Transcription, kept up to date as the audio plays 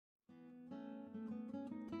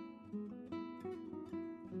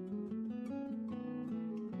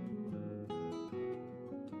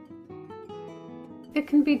It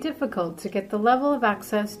can be difficult to get the level of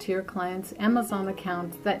access to your client's Amazon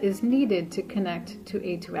account that is needed to connect to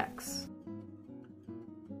A2X.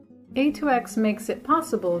 A2X makes it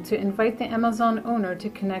possible to invite the Amazon owner to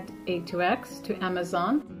connect A2X to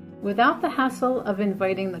Amazon without the hassle of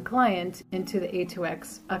inviting the client into the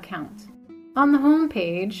A2X account. On the home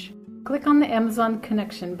page, click on the Amazon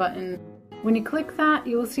Connection button. When you click that,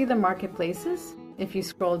 you will see the marketplaces. If you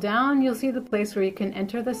scroll down, you'll see the place where you can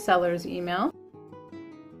enter the seller's email.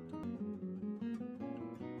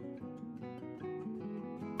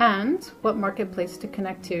 And what marketplace to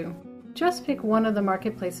connect to. Just pick one of the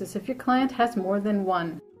marketplaces if your client has more than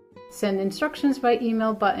one. Send instructions by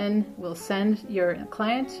email button will send your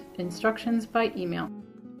client instructions by email.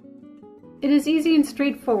 It is easy and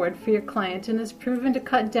straightforward for your client and is proven to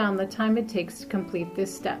cut down the time it takes to complete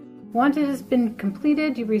this step. Once it has been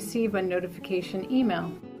completed, you receive a notification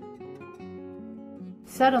email.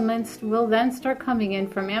 Settlements will then start coming in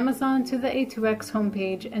from Amazon to the A2X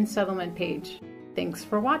homepage and settlement page. Thanks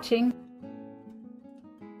for watching.